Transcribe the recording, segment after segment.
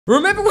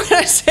Remember when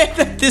I said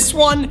that this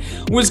one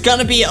was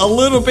gonna be a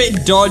little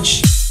bit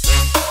dodge?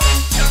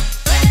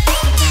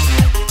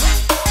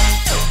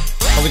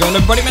 How's it going,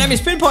 everybody? My name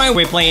is Fynnpire.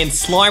 We're playing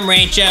Slime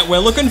Rancher. We're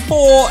looking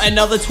for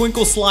another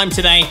Twinkle Slime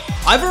today.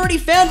 I've already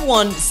found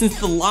one since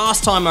the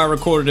last time I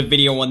recorded a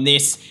video on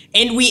this,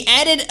 and we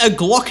added a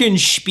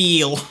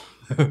glockenspiel.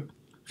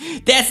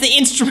 That's the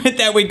instrument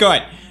that we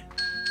got.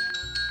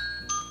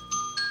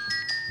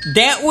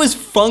 That was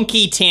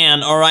Funky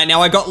Town. Alright, now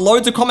I got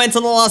loads of comments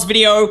on the last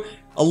video.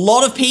 A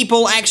lot of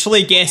people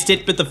actually guessed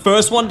it, but the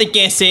first one to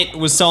guess it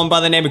was someone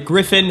by the name of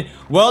Griffin.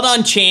 Well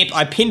done, champ.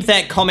 I pinned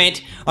that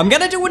comment. I'm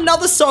gonna do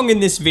another song in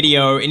this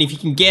video, and if you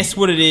can guess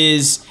what it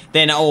is,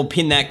 then I will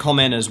pin that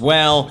comment as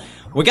well.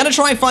 We're gonna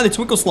try and find the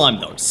Twinkle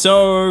Slime, though.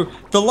 So,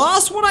 the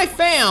last one I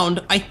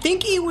found, I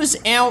think it was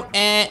out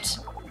at...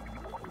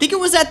 I think it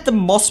was at the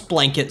moss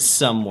blanket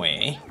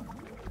somewhere.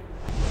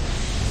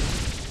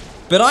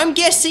 But I'm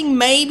guessing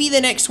maybe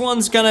the next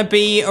one's gonna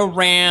be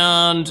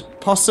around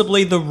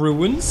possibly the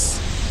ruins.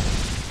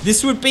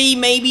 This would be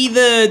maybe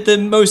the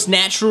most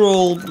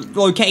natural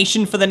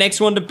location for the next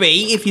one to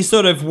be if you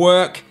sort of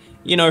work,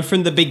 you know,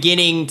 from the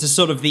beginning to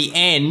sort of the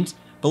end.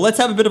 But let's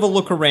have a bit of a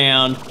look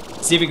around,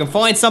 see if we can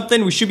find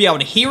something. We should be able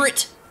to hear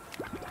it.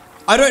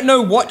 I don't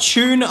know what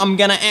tune I'm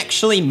gonna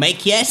actually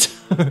make yet.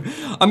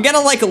 I'm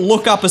gonna like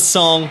look up a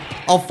song,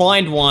 I'll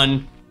find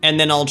one, and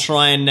then I'll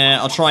try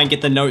and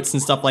get the notes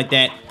and stuff like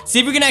that. See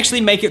if we can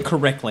actually make it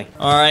correctly.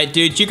 All right,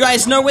 dude, you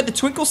guys know where the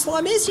Twinkle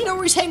Slime is? You know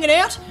where he's hanging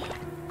out?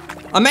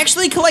 I'm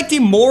actually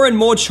collecting more and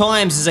more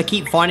chimes as I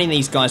keep finding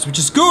these guys, which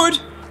is good.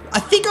 I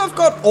think I've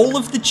got all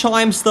of the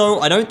chimes though.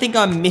 I don't think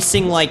I'm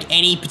missing like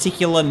any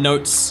particular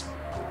notes,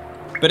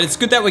 but it's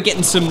good that we're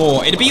getting some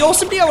more. It'd be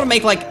awesome to be able to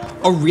make like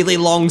a really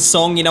long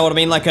song, you know what I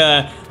mean? Like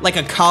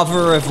a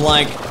cover of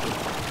like,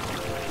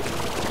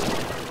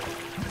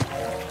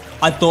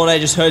 I thought I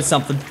just heard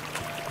something.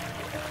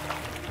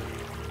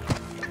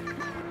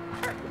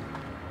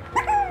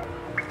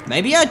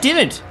 Maybe I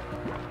didn't.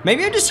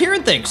 Maybe I'm just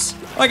hearing things.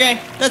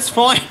 Okay, that's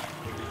fine.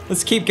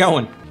 Let's keep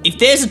going. If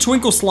there's a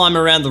Twinkle Slime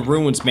around the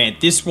ruins, man,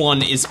 this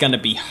one is gonna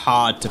be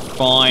hard to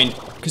find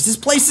because this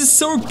place is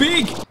so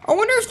big. I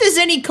wonder if there's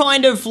any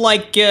kind of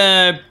like,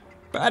 I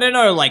don't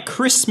know, like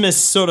Christmas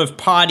sort of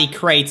party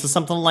crates or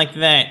something like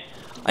that.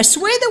 I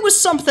swear there was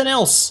something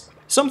else.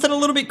 Something a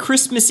little bit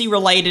Christmassy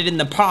related in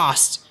the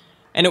past,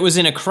 and it was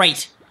in a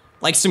crate.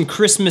 Like some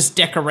Christmas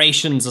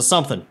decorations or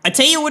something. I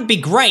tell you it would be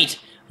great.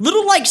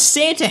 Little like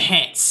Santa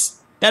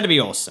hats. That'd be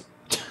awesome.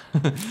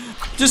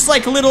 Just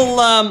like little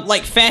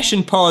like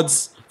fashion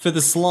pods for the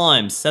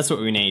slimes. That's what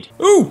we need.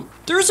 Ooh,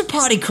 there is a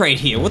party crate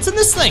here. What's in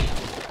this thing?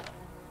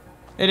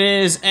 It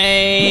is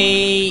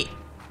a...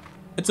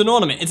 It's an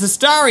ornament. It's a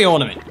starry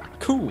ornament.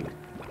 Cool.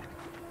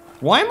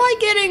 Why am I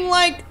getting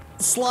like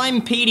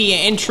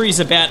Slimepedia entries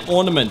about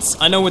ornaments?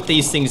 I know what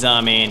these things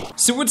are, man.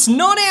 So it's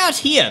not out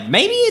here.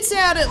 Maybe it's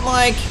out at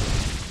like...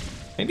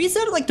 Maybe it's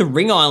out at like the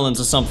Ring Islands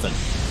or something.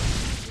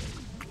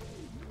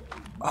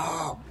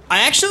 Oh,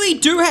 I actually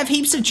do have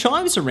heaps of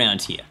chimes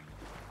around here.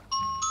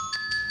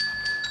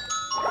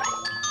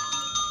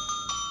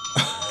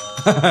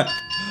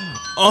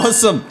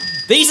 Awesome.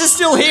 These are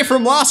still here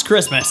from last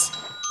Christmas.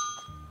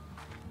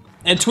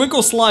 And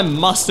Twinkle Slime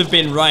must have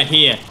been right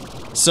here.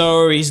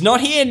 So he's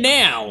not here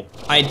now.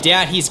 I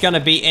doubt he's gonna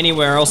be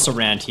anywhere else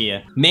around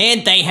here.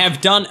 Man, they have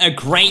done a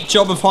great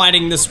job of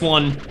hiding this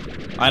one.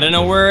 I don't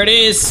know where it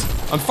is.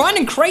 I'm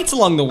finding crates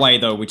along the way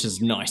though, which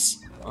is nice.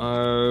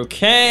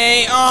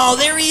 Okay, oh,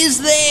 there he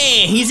is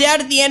there. He's out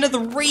at the end of the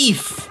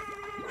reef.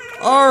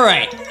 All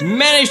right,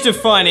 managed to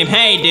find him.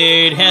 Hey,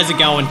 dude, how's it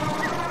going?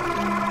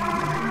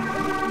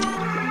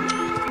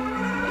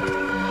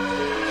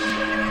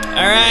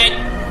 All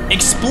right,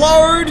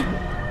 explode.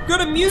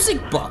 Got a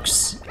music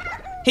box.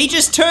 He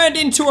just turned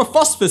into a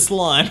phosphor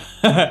slime.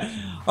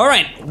 All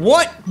right,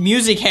 what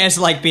music has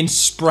like been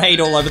sprayed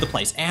all over the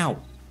place? Ow,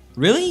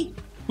 really?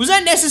 Was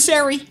that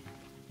necessary?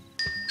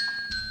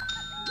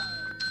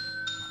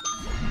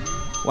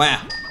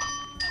 Wow.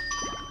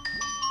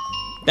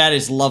 That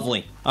is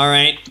lovely. All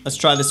right, let's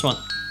try this one.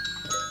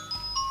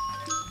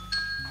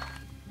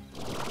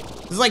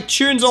 There's like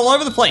tunes all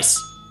over the place.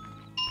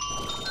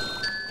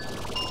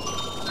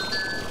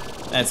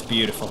 That's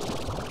beautiful.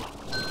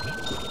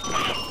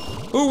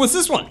 Ooh, what's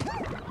this one?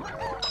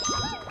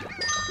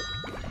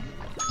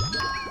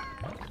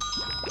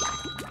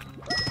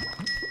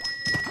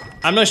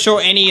 I'm not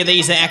sure any of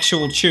these are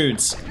actual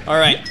tunes. All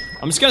right,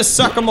 I'm just gonna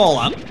suck them all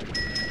up.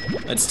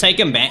 Let's take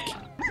them back.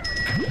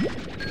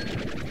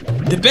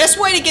 The best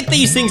way to get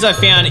these things I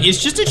found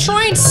is just to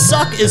try and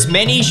suck as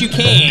many as you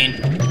can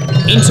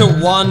into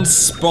one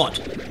spot.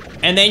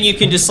 And then you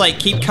can just like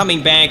keep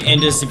coming back and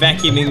just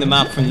vacuuming them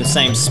up from the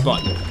same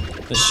spot.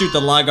 Let's shoot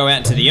the Largo out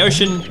into the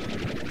ocean.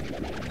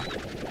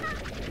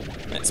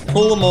 Let's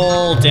pull them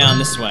all down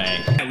this way.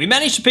 We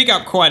managed to pick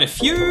up quite a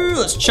few.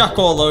 Let's chuck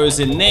all those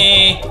in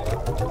there.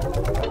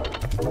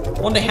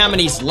 Wonder how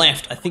many's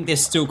left. I think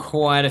there's still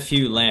quite a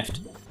few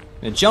left.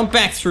 Gonna jump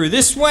back through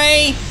this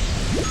way.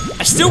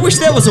 I still wish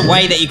there was a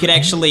way that you could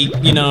actually,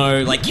 you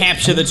know, like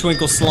capture the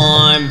Twinkle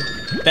Slime.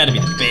 That'd be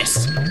the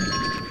best.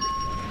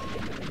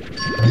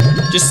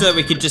 Just so that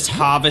we could just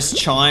harvest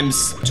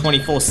Chimes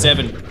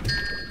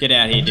 24/7. Get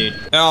out here, dude.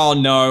 Oh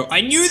no,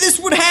 I knew this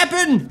would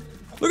happen!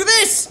 Look at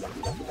this!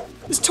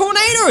 There's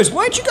tornadoes!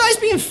 Why aren't you guys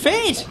being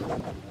fed?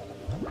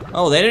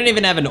 Oh, they don't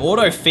even have an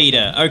auto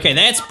feeder. Okay,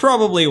 that's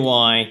probably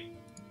why.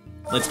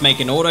 Let's make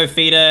an auto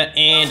feeder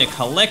and a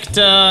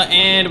collector,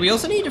 and we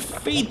also need to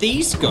feed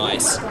these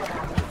guys.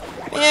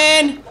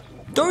 Man,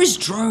 those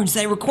drones,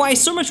 they require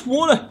so much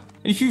water.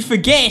 And if you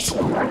forget,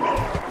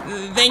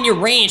 then your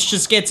ranch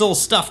just gets all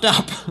stuffed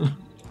up.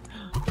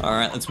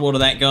 Alright, let's water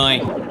that guy.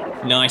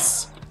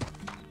 Nice.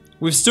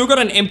 We've still got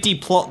an empty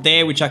plot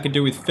there, which I could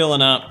do with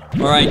filling up.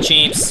 Alright,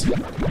 champs.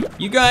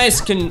 You guys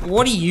can...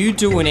 What are you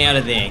doing out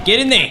of there? Get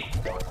in there.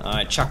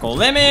 Alright, chuck all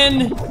them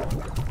in.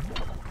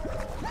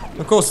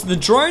 Of course, the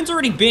drone's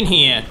already been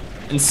here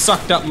and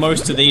sucked up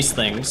most of these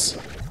things.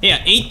 Here,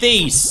 eat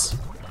these.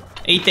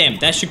 Eat them.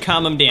 That should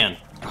calm them down.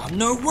 Oh,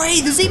 no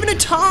way. There's even a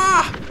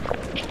tar.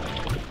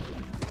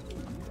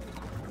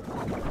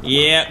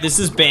 Yeah, this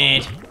is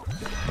bad.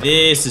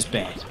 This is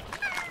bad.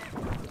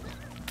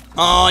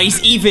 Oh,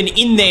 he's even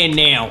in there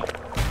now.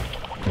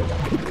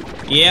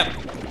 Yep.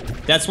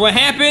 That's what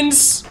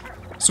happens.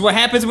 That's what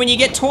happens when you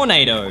get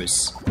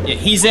tornadoes. Yeah,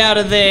 he's out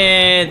of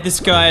there.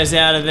 This guy is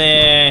out of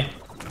there.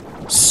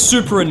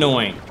 Super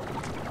annoying.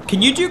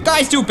 Can you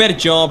guys do a better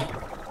job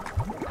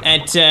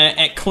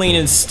at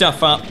cleaning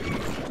stuff up?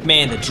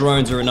 Man, the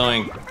drones are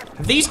annoying.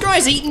 Have these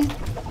guys eaten?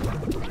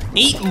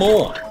 Eat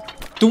more.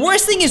 The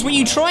worst thing is when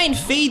you try and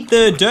feed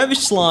the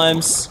dervish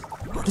slimes.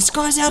 Oh, this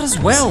guy's out as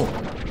well.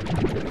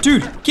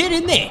 Dude, get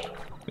in there.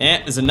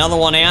 Yeah, there's another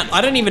one out.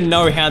 I don't even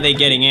know how they're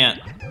getting out.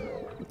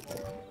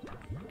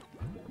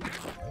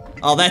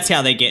 Oh, that's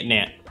how they're getting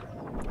out.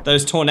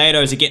 Those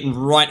tornadoes are getting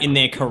right in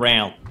their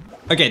corral.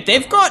 Okay,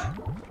 they've got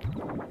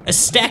a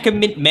stack of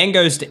mint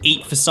mangoes to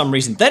eat for some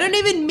reason. They don't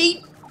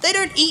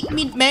eat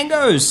mint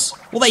mangoes.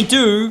 Well, they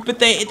do, but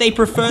they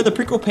prefer the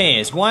prickle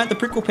pears. Why aren't the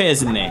prickle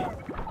pears in there?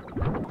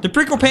 The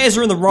prickle pears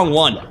are in the wrong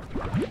one.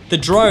 The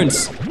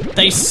drones,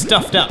 they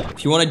stuffed up.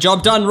 If you want a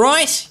job done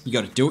right, you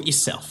gotta do it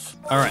yourself.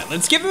 All right,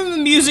 let's give them a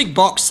music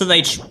box so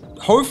they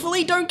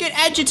hopefully don't get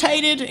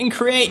agitated and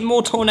create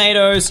more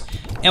tornadoes.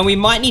 And we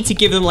might need to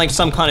give them like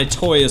some kind of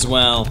toy as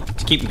well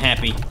to keep them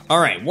happy. All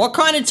right, what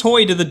kind of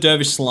toy do the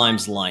dervish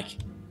slimes like?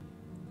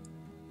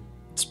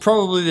 It's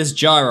probably this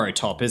gyro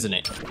top, isn't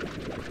it?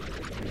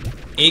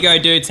 Here you go,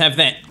 dudes, have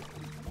that.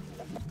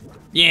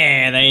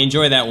 Yeah, they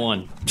enjoy that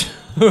one.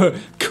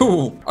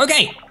 Cool.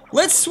 Okay,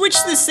 let's switch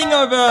this thing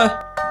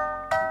over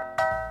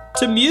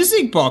to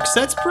music box.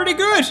 That's pretty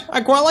good.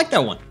 I quite like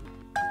that one.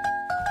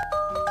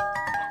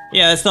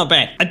 Yeah, that's not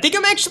bad. I think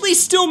I'm actually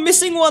still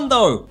missing one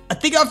though. I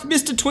think I've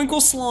missed a Twinkle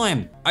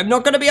Slime. I'm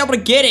not gonna be able to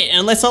get it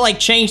unless I like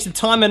change the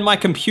time in my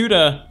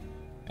computer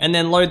and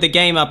then load the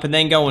game up and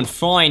then go and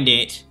find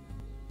it.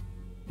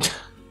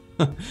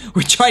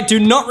 Which I do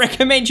not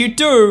recommend you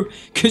do,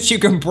 because you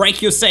can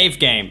break your save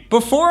game.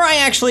 Before I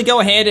actually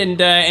go ahead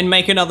and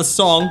make another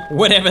song,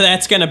 whatever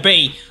that's gonna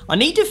be, I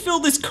need to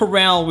fill this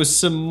corral with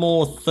some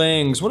more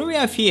things. What do we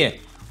have here?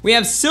 We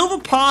have silver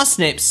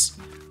parsnips,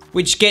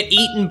 which get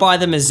eaten by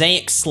the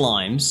mosaic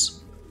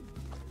slimes.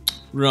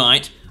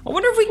 Right. I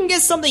wonder if we can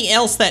get something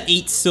else that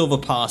eats silver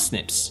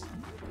parsnips.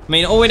 I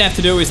mean, all we'd have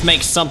to do is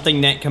make something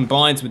that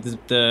combines with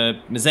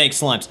the mosaic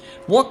slimes.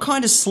 What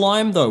kind of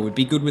slime, though, would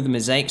be good with the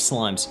mosaic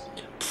slimes?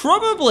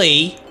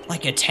 Probably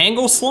like a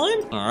tangle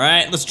slime. All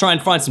right, let's try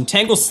and find some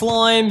tangle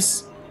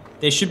slimes.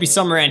 There should be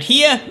some around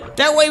here.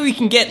 That way we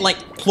can get like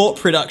plot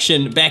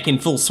production back in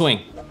full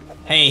swing.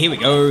 Hey, here we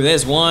go.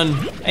 There's one.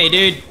 Hey,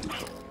 dude.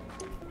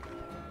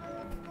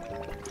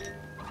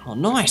 Oh,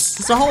 nice.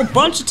 There's a whole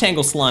bunch of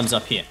tangle slimes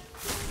up here.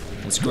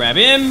 Let's grab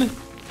him.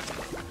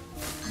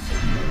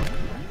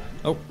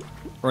 Oh,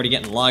 already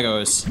getting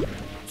Lagos.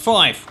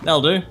 5,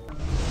 that'll do.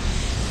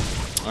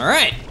 All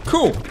right,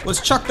 cool. Let's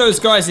chuck those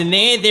guys in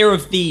there. They're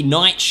of the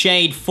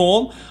nightshade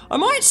form. I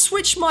might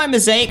switch my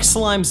mosaic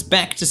slimes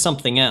back to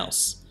something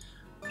else.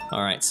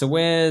 All right, so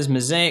where's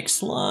mosaic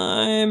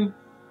slime?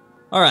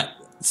 All right,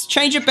 let's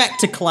change it back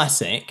to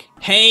classic.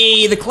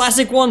 Hey, the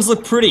classic ones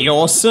look pretty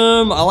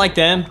awesome. I like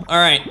them. All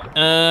right,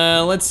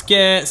 let's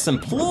get some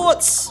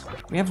plorts.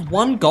 We have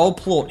one gold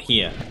plort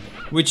here,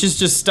 which is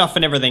just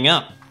stuffing everything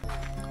up.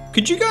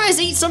 Could you guys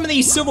eat some of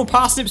these silver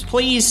parsnips,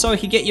 please, so I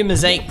could get your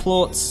mosaic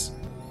plorts?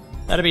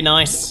 That'd be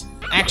nice.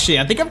 Actually,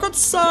 I think I've got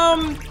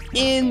some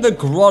in the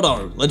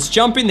grotto. Let's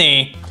jump in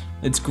there.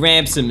 Let's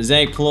grab some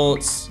mosaic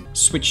plorts.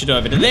 Switch it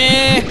over to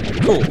there.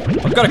 Cool.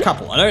 I've got a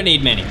couple. I don't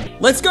need many.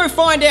 Let's go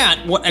find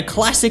out what a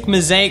classic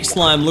mosaic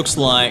slime looks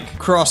like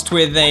crossed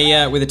with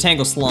a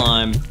tangle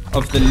slime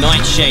of the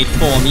nightshade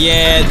form.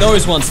 Yeah,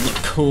 those ones look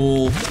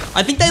cool.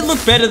 I think they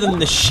look better than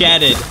the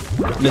shattered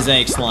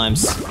mosaic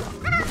slimes.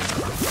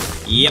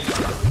 Yep.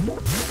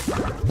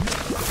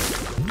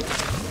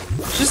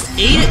 Just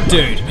eat it,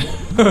 dude.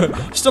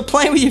 Stop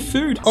playing with your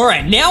food. All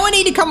right, now I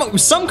need to come up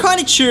with some kind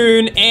of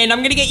tune, and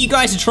I'm gonna get you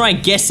guys to try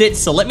and guess it.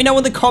 So let me know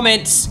in the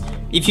comments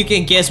if you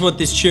can guess what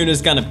this tune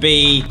is gonna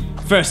be,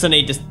 first I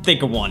need to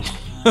think of one.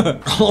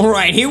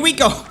 Alright, here we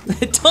go.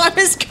 The time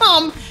has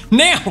come.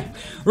 Now,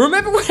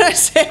 remember when I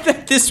said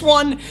that this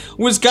one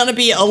was gonna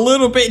be a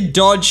little bit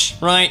dodge,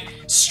 right?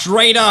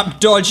 Straight up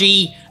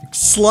dodgy,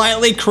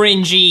 slightly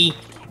cringy,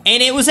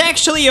 and it was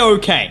actually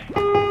okay.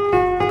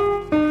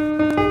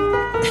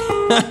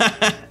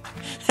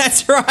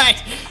 That's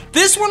right.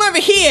 This one over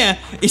here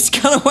is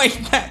gonna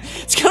make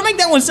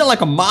that one sound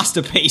like a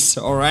masterpiece,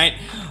 alright?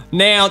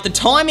 Now, the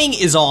timing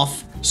is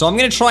off, so I'm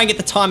gonna try and get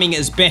the timing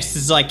as best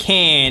as I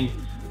can,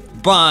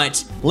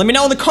 but let me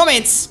know in the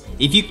comments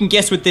if you can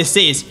guess what this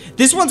is.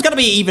 This one's gonna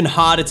be even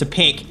harder to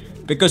pick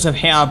because of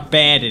how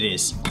bad it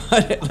is,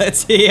 but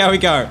let's see how we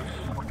go.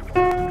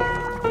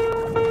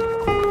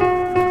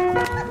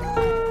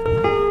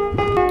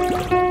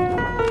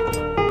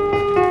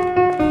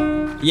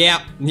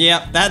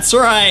 Yep, that's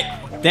right.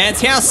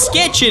 That's how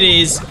sketch it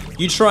is.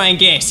 You try and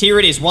guess. Here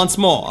it is once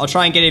more. I'll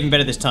try and get even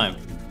better this time.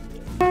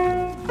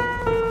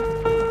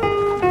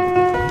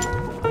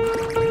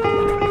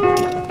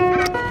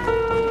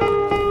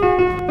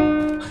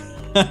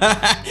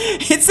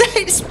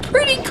 It's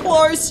pretty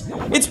close.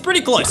 It's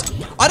pretty close.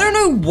 I don't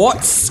know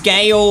what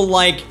scale,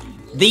 like,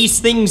 these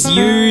things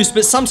use,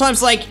 but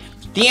sometimes, like,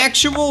 the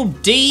actual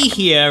D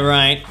here,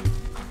 right,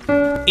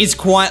 is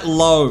quite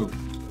low.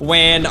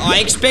 When I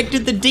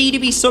expected the D to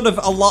be sort of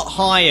a lot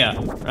higher,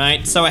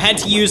 right? So I had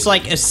to use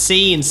like a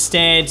C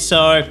instead,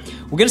 so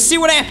we're gonna see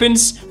what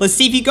happens. Let's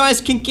see if you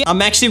guys can get.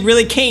 I'm actually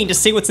really keen to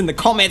see what's in the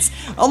comments.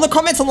 On the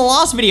comments on the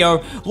last video,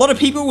 a lot of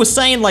people were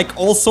saying like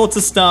all sorts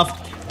of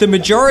stuff. The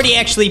majority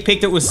actually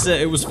picked it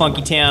was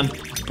Funky Town,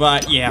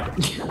 but yeah,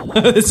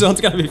 this one's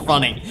gonna be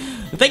funny.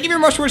 Thank you very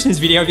much for watching this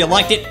video. If you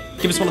liked it,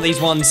 give us one of these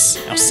ones.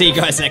 I'll see you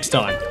guys next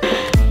time.